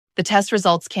The test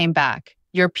results came back.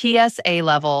 Your PSA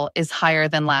level is higher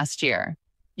than last year.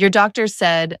 Your doctor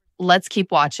said, let's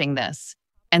keep watching this.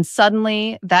 And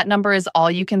suddenly, that number is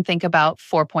all you can think about,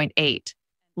 4.8.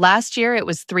 Last year, it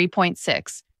was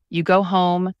 3.6. You go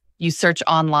home, you search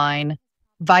online,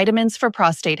 vitamins for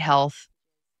prostate health,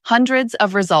 hundreds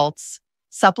of results,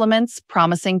 supplements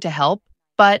promising to help,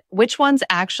 but which ones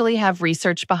actually have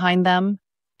research behind them?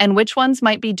 And which ones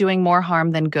might be doing more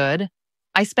harm than good?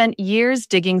 I spent years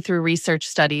digging through research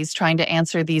studies trying to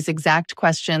answer these exact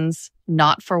questions,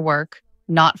 not for work,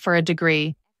 not for a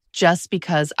degree, just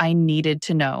because I needed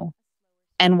to know.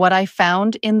 And what I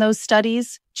found in those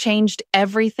studies changed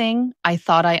everything I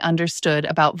thought I understood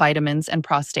about vitamins and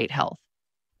prostate health.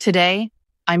 Today,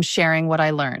 I'm sharing what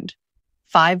I learned.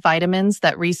 5 vitamins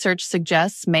that research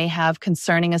suggests may have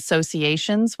concerning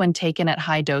associations when taken at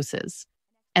high doses,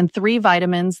 and 3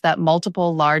 vitamins that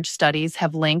multiple large studies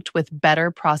have linked with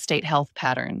better prostate health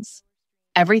patterns.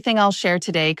 Everything I'll share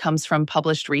today comes from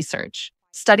published research.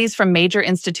 Studies from major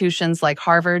institutions like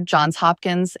Harvard, Johns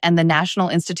Hopkins, and the National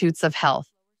Institutes of Health.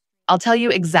 I'll tell you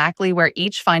exactly where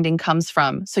each finding comes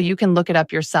from so you can look it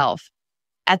up yourself.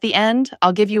 At the end,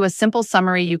 I'll give you a simple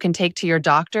summary you can take to your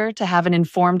doctor to have an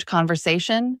informed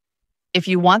conversation. If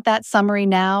you want that summary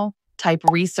now, type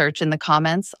research in the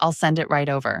comments. I'll send it right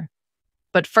over.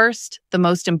 But first, the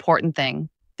most important thing.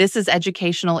 This is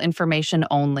educational information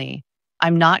only.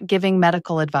 I'm not giving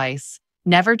medical advice.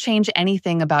 Never change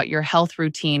anything about your health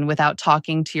routine without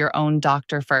talking to your own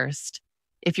doctor first.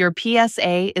 If your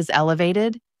PSA is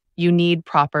elevated, you need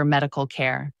proper medical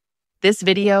care. This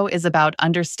video is about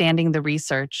understanding the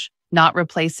research, not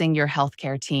replacing your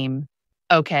healthcare team.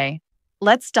 Okay,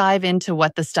 let's dive into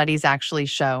what the studies actually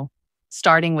show,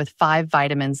 starting with 5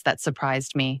 vitamins that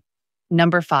surprised me.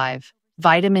 Number 5,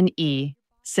 vitamin E,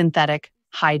 synthetic,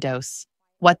 high dose.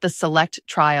 What the SELECT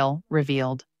trial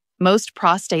revealed. Most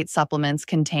prostate supplements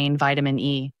contain vitamin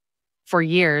E. For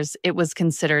years, it was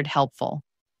considered helpful.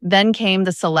 Then came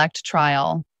the SELECT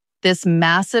trial. This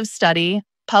massive study,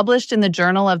 published in the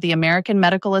Journal of the American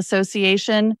Medical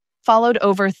Association, followed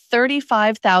over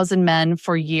 35,000 men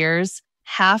for years.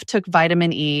 Half took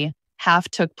vitamin E, half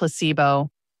took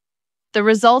placebo. The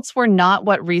results were not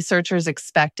what researchers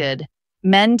expected.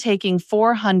 Men taking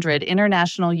 400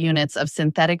 international units of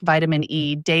synthetic vitamin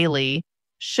E daily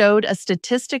showed a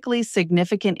statistically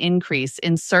significant increase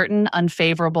in certain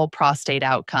unfavorable prostate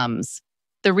outcomes.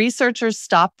 The researchers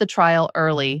stopped the trial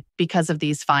early because of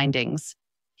these findings.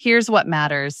 Here's what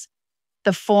matters.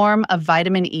 The form of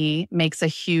vitamin E makes a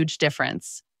huge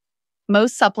difference.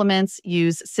 Most supplements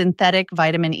use synthetic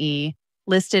vitamin E,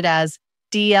 listed as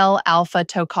DL-alpha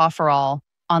tocopherol,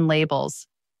 on labels.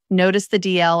 Notice the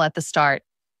DL at the start.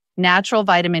 Natural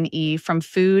vitamin E from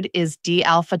food is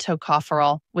D-alpha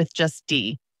tocopherol with just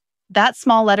D. That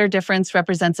small letter difference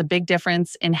represents a big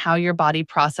difference in how your body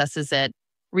processes it.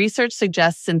 Research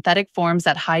suggests synthetic forms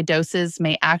at high doses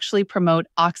may actually promote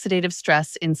oxidative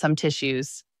stress in some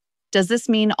tissues. Does this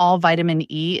mean all vitamin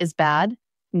E is bad?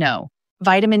 No.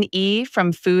 Vitamin E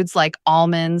from foods like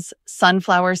almonds,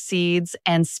 sunflower seeds,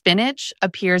 and spinach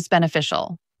appears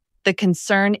beneficial. The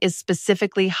concern is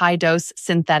specifically high-dose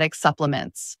synthetic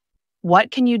supplements.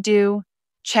 What can you do?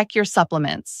 Check your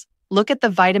supplements. Look at the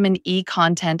vitamin E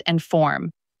content and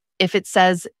form. If it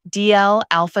says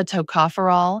DL-alpha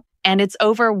tocopherol, and it's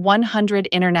over 100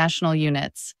 international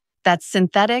units, that's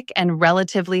synthetic and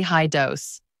relatively high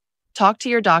dose. Talk to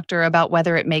your doctor about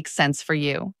whether it makes sense for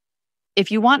you.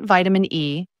 If you want vitamin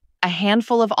E, a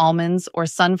handful of almonds or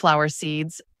sunflower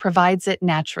seeds provides it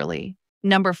naturally.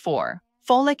 Number 4,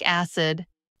 folic acid,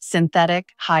 synthetic,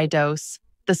 high dose,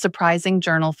 the surprising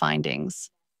journal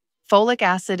findings. Folic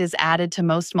acid is added to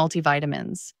most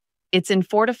multivitamins. It's in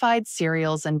fortified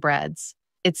cereals and breads.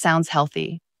 It sounds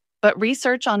healthy. But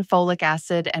research on folic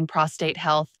acid and prostate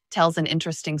health tells an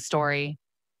interesting story.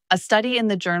 A study in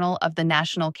the Journal of the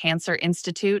National Cancer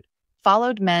Institute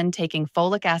followed men taking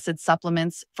folic acid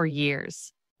supplements for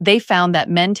years. They found that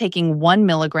men taking 1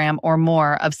 milligram or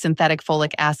more of synthetic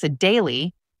folic acid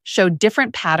daily showed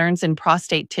different patterns in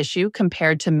prostate tissue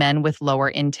compared to men with lower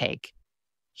intake.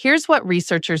 Here's what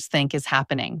researchers think is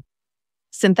happening.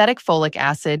 Synthetic folic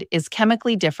acid is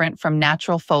chemically different from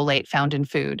natural folate found in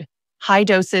food. High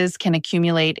doses can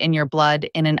accumulate in your blood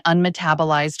in an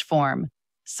unmetabolized form.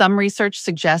 Some research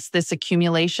suggests this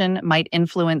accumulation might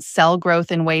influence cell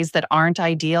growth in ways that aren't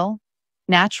ideal.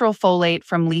 Natural folate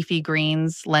from leafy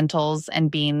greens, lentils, and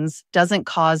beans doesn't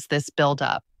cause this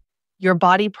buildup. Your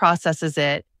body processes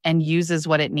it and uses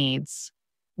what it needs.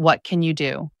 What can you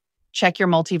do? Check your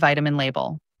multivitamin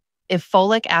label. If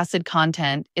folic acid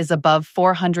content is above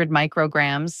 400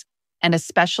 micrograms, and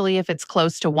especially if it's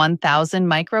close to 1,000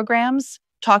 micrograms,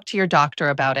 talk to your doctor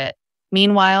about it.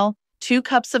 Meanwhile, 2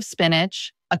 cups of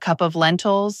spinach, a cup of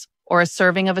lentils, or a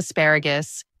serving of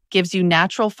asparagus gives you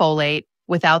natural folate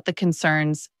without the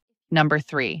concerns. Number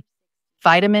 3,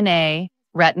 vitamin A,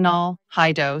 retinol,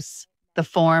 high dose, the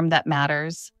form that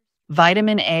matters.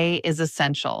 Vitamin A is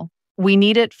essential. We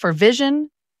need it for vision,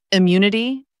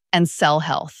 immunity, and cell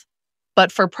health.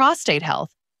 But for prostate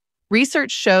health,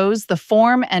 research shows the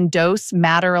form and dose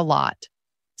matter a lot.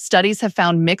 Studies have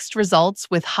found mixed results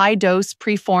with high-dose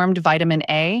preformed vitamin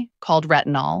A, called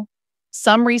retinol.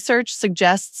 Some research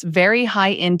suggests very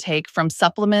high intake from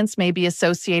supplements may be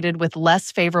associated with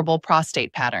less favorable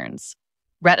prostate patterns.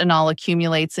 Retinol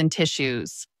accumulates in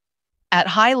tissues. At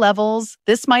high levels,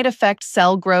 this might affect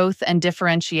cell growth and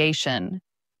differentiation.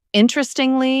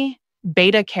 Interestingly,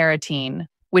 beta-carotene,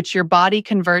 which your body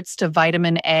converts to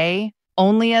vitamin A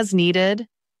only as needed,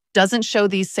 doesn't show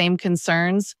these same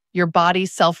concerns. Your body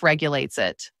self-regulates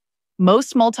it.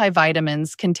 Most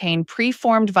multivitamins contain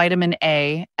preformed vitamin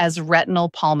A as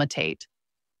retinol palmitate.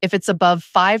 If it's above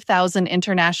 5,000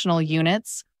 international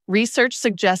units, research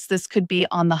suggests this could be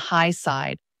on the high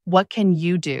side. What can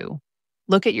you do?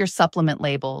 Look at your supplement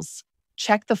labels.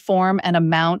 Check the form and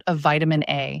amount of vitamin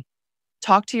A.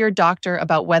 Talk to your doctor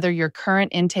about whether your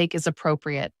current intake is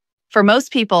appropriate. For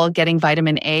most people, getting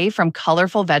vitamin A from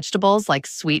colorful vegetables like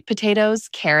sweet potatoes,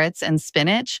 carrots, and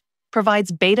spinach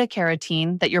provides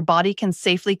beta-carotene that your body can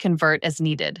safely convert as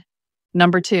needed.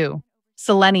 Number 2,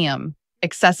 selenium,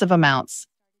 excessive amounts.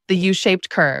 The U-shaped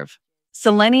curve.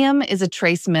 Selenium is a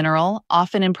trace mineral,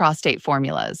 often in prostate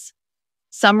formulas.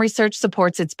 Some research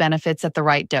supports its benefits at the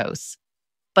right dose.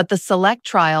 But the SELECT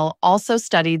trial also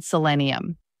studied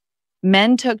selenium.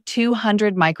 Men took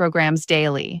 200 micrograms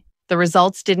daily. The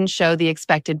results didn't show the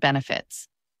expected benefits.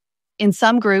 In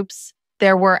some groups,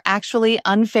 there were actually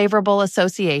unfavorable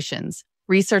associations.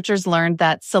 Researchers learned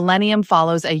that selenium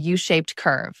follows a U-shaped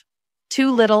curve.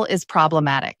 Too little is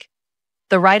problematic.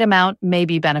 The right amount may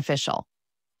be beneficial.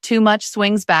 Too much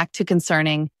swings back to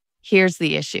concerning. Here's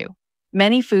the issue.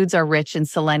 Many foods are rich in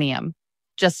selenium.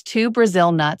 Just 2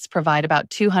 Brazil nuts provide about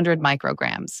 200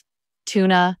 micrograms.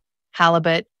 Tuna,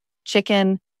 halibut,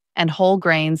 chicken, and whole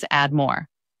grains add more.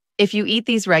 If you eat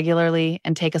these regularly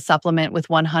and take a supplement with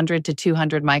 100 to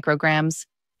 200 micrograms,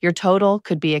 your total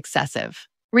could be excessive.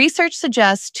 Research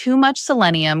suggests too much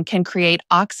selenium can create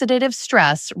oxidative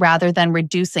stress rather than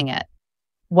reducing it.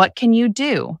 What can you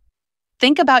do?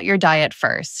 Think about your diet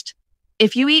first.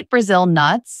 If you eat Brazil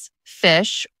nuts,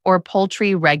 fish, or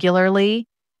poultry regularly,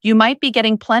 you might be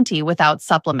getting plenty without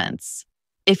supplements.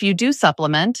 If you do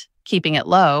supplement, keeping it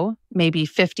low, maybe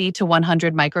 50 to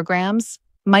 100 micrograms,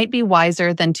 might be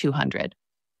wiser than 200.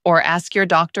 Or ask your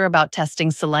doctor about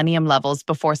testing selenium levels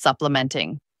before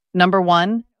supplementing. Number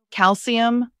 1,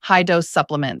 calcium, high-dose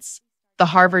supplements. The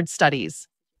Harvard studies.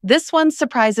 This one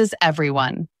surprises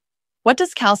everyone. What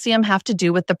does calcium have to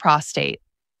do with the prostate?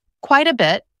 Quite a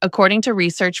bit. According to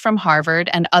research from Harvard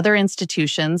and other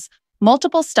institutions,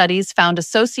 multiple studies found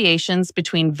associations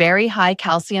between very high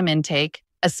calcium intake,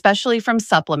 especially from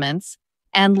supplements,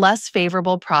 and less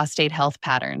favorable prostate health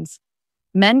patterns.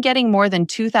 Men getting more than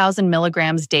 2,000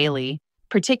 milligrams daily,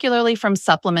 particularly from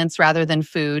supplements rather than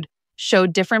food,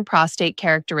 showed different prostate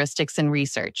characteristics in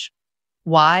research.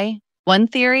 Why? One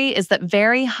theory is that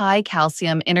very high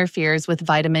calcium interferes with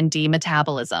vitamin D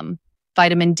metabolism.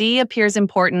 Vitamin D appears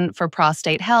important for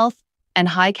prostate health, and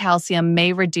high calcium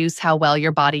may reduce how well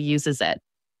your body uses it.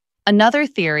 Another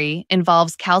theory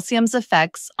involves calcium's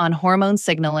effects on hormone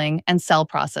signaling and cell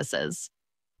processes.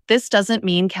 This doesn't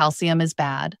mean calcium is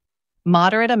bad.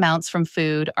 Moderate amounts from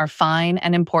food are fine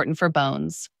and important for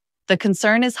bones. The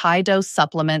concern is high-dose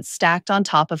supplements stacked on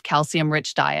top of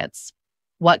calcium-rich diets.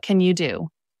 What can you do?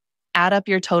 Add up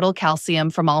your total calcium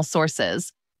from all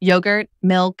sources: yogurt,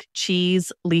 milk,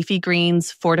 cheese, leafy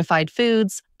greens, fortified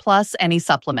foods, plus any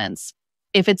supplements.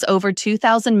 If it's over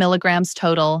 2,000 milligrams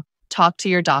total, talk to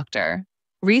your doctor.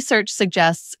 Research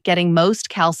suggests getting most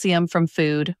calcium from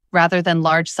food rather than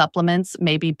large supplements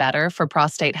may be better for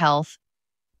prostate health.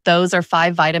 Those are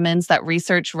 5 vitamins that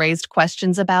research raised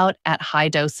questions about at high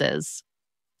doses.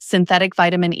 Synthetic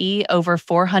vitamin E over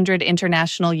 400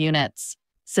 international units.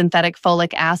 Synthetic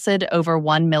folic acid over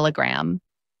 1 milligram.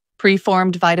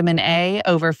 Preformed vitamin A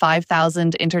over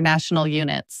 5,000 international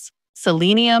units.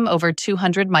 Selenium over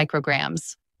 200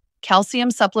 micrograms. Calcium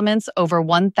supplements over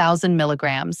 1,000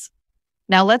 milligrams.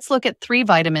 Now let's look at 3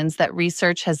 vitamins that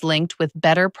research has linked with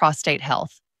better prostate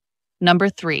health. Number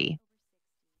 3.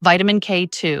 Vitamin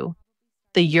K2.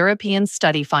 The European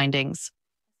study findings.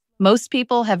 Most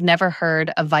people have never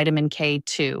heard of vitamin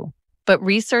K2, But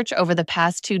research over the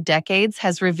past 2 decades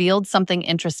has revealed something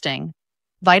interesting.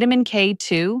 Vitamin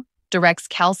K2 directs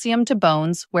calcium to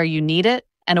bones where you need it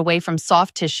and away from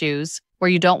soft tissues where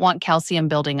you don't want calcium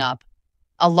building up.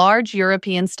 A large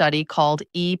European study called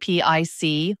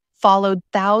EPIC followed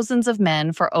thousands of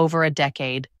men for over a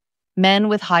decade. Men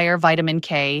with higher vitamin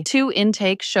K2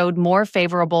 intake showed more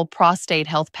favorable prostate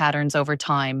health patterns over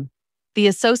time. The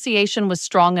association was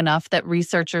strong enough that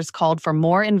researchers called for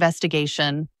more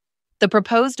investigation. The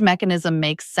proposed mechanism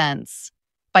makes sense.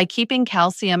 By keeping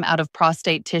calcium out of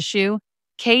prostate tissue,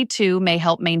 K2 may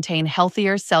help maintain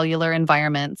healthier cellular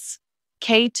environments.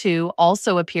 K2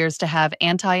 also appears to have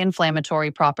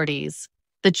anti-inflammatory properties.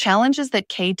 The challenge is that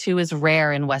K2 is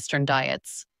rare in Western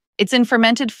diets. It's in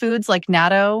fermented foods like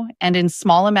natto and in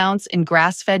small amounts in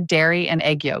grass-fed dairy and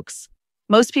egg yolks.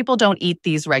 Most people don't eat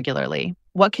these regularly.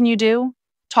 What can you do?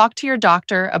 Talk to your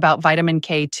doctor about vitamin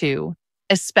K2,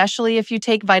 especially if you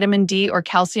take vitamin D or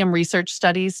calcium. Research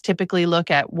studies typically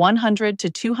look at 100 to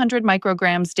 200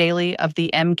 micrograms daily of the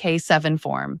MK7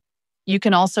 form. You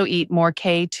can also eat more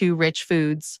K2-rich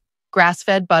foods.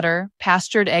 Grass-fed butter,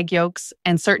 pastured egg yolks,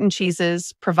 and certain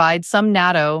cheeses provide some.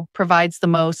 Natto provides the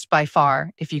most by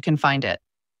far if you can find it.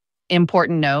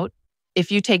 Important note, if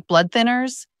you take blood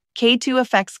thinners, K2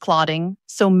 affects clotting,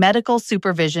 so medical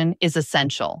supervision is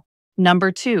essential.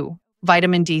 Number 2,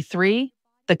 vitamin D3,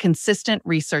 the consistent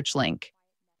research link.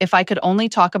 If I could only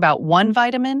talk about one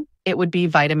vitamin, it would be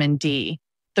vitamin D.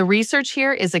 The research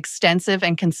here is extensive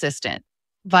and consistent.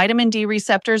 Vitamin D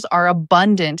receptors are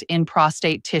abundant in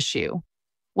prostate tissue.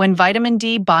 When vitamin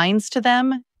D binds to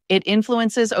them, it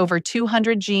influences over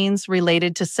 200 genes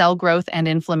related to cell growth and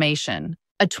inflammation.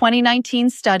 A 2019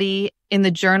 study in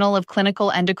the Journal of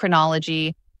Clinical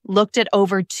Endocrinology looked at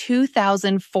over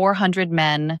 2,400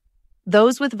 men.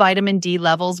 Those with vitamin D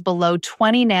levels below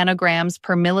 20 nanograms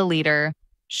per milliliter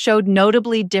showed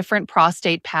notably different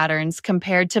prostate patterns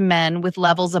compared to men with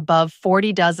levels above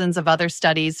 40. Dozens of other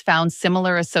studies found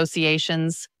similar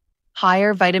associations.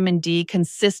 Higher vitamin D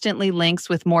consistently links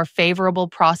with more favorable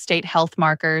prostate health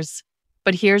markers.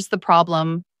 But here's the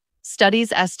problem.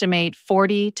 Studies estimate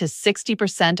 40 to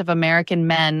 60% of American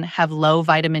men have low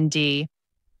vitamin D.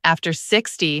 After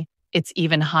 60, it's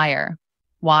even higher.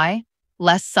 Why?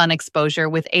 Less sun exposure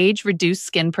with age reduced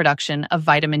skin production of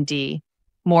vitamin D.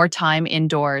 More time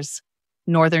indoors,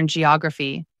 northern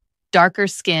geography, darker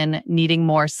skin needing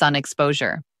more sun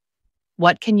exposure.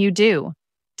 What can you do?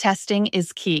 Testing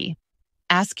is key.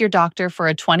 Ask your doctor for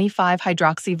a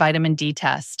 25-hydroxy vitamin D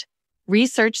test.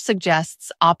 Research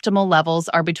suggests optimal levels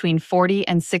are between 40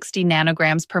 and 60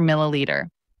 nanograms per milliliter.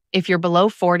 If you're below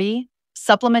 40,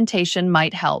 supplementation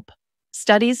might help.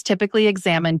 Studies typically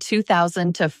examine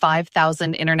 2,000 to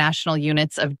 5,000 international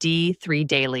units of D3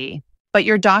 daily. But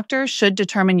your doctor should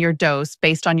determine your dose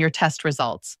based on your test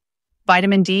results.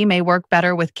 Vitamin D may work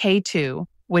better with K2,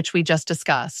 which we just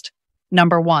discussed.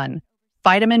 Number 1,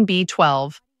 vitamin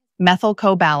B12,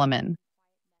 methylcobalamin.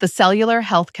 The cellular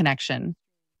health connection.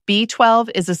 B12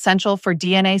 is essential for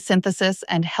DNA synthesis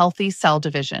and healthy cell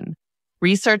division.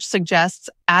 Research suggests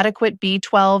adequate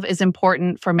B12 is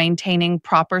important for maintaining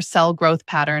proper cell growth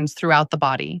patterns throughout the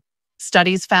body.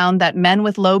 Studies found that men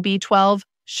with low B12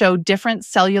 show different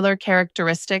cellular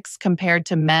characteristics compared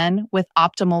to men with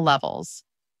optimal levels.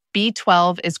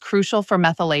 B12 is crucial for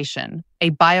methylation, a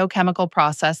biochemical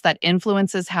process that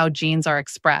influences how genes are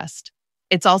expressed.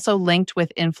 It's also linked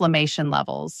with inflammation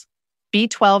levels.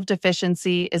 B12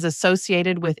 deficiency is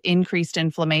associated with increased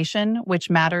inflammation, which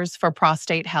matters for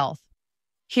prostate health.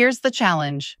 Here's the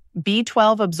challenge.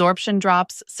 B12 absorption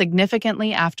drops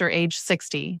significantly after age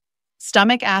 60.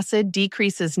 Stomach acid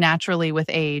decreases naturally with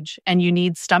age, and you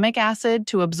need stomach acid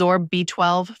to absorb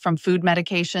B12 from food.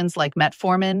 Medications like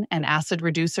metformin and acid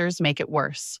reducers make it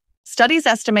worse. Studies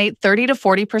estimate 30 to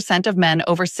 40% of men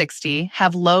over 60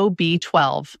 have low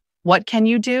B12. What can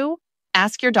you do?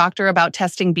 Ask your doctor about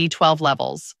testing B12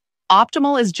 levels.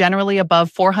 Optimal is generally above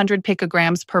 400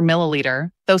 picograms per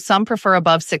milliliter, though some prefer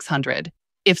above 600.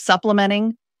 If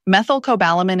supplementing,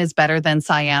 methylcobalamin is better than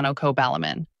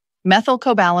cyanocobalamin.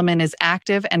 Methylcobalamin is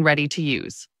active and ready to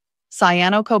use.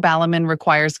 Cyanocobalamin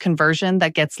requires conversion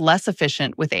that gets less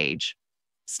efficient with age.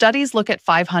 Studies look at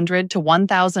 500 to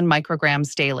 1,000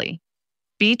 micrograms daily.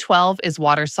 B12 is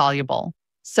water-soluble,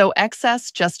 so excess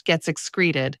just gets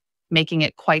excreted, making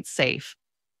it quite safe.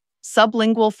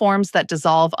 Sublingual forms that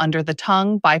dissolve under the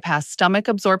tongue bypass stomach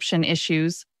absorption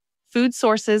issues. Food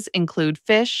sources include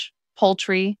fish,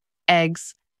 poultry,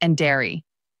 eggs, and dairy.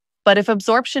 But if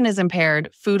absorption is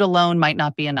impaired, food alone might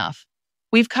not be enough.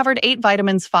 We've covered 8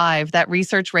 vitamins 5 that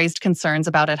research raised concerns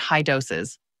about at high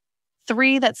doses,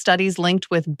 3 that studies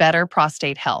linked with better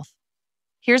prostate health.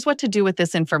 Here's what to do with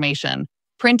this information.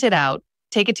 Print it out,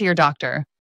 take it to your doctor.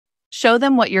 Show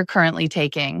them what you're currently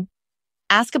taking.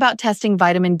 Ask about testing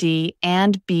vitamin D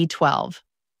and B12.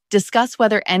 Discuss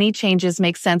whether any changes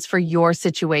make sense for your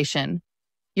situation.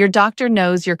 Your doctor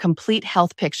knows your complete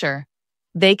health picture.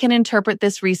 They can interpret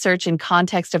this research in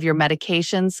context of your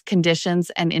medications, conditions,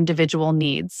 and individual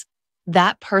needs.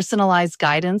 That personalized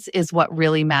guidance is what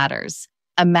really matters.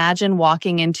 Imagine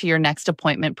walking into your next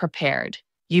appointment prepared.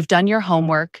 You've done your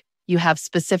homework, you have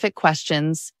specific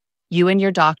questions, you and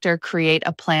your doctor create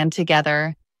a plan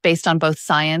together based on both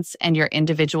science and your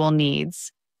individual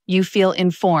needs. You feel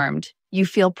informed, you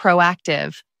feel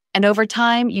proactive, and over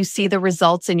time, you see the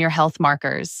results in your health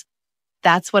markers.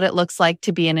 That's what it looks like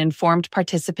to be an informed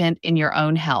participant in your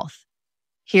own health.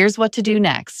 Here's what to do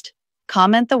next.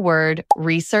 Comment the word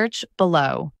research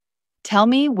below. Tell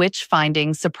me which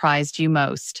findings surprised you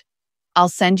most. I'll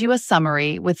send you a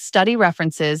summary with study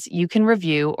references you can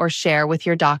review or share with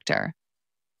your doctor.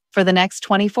 For the next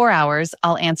 24 hours,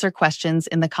 I'll answer questions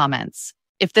in the comments.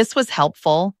 If this was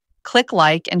helpful, click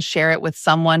like and share it with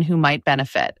someone who might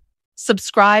benefit.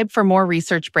 Subscribe for more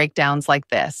research breakdowns like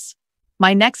this.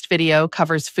 My next video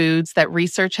covers foods that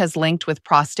research has linked with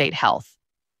prostate health.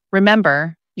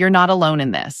 Remember, you're not alone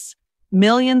in this.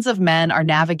 Millions of men are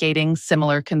navigating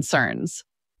similar concerns.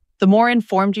 The more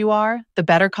informed you are, the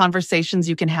better conversations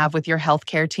you can have with your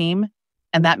healthcare team,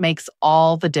 and that makes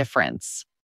all the difference.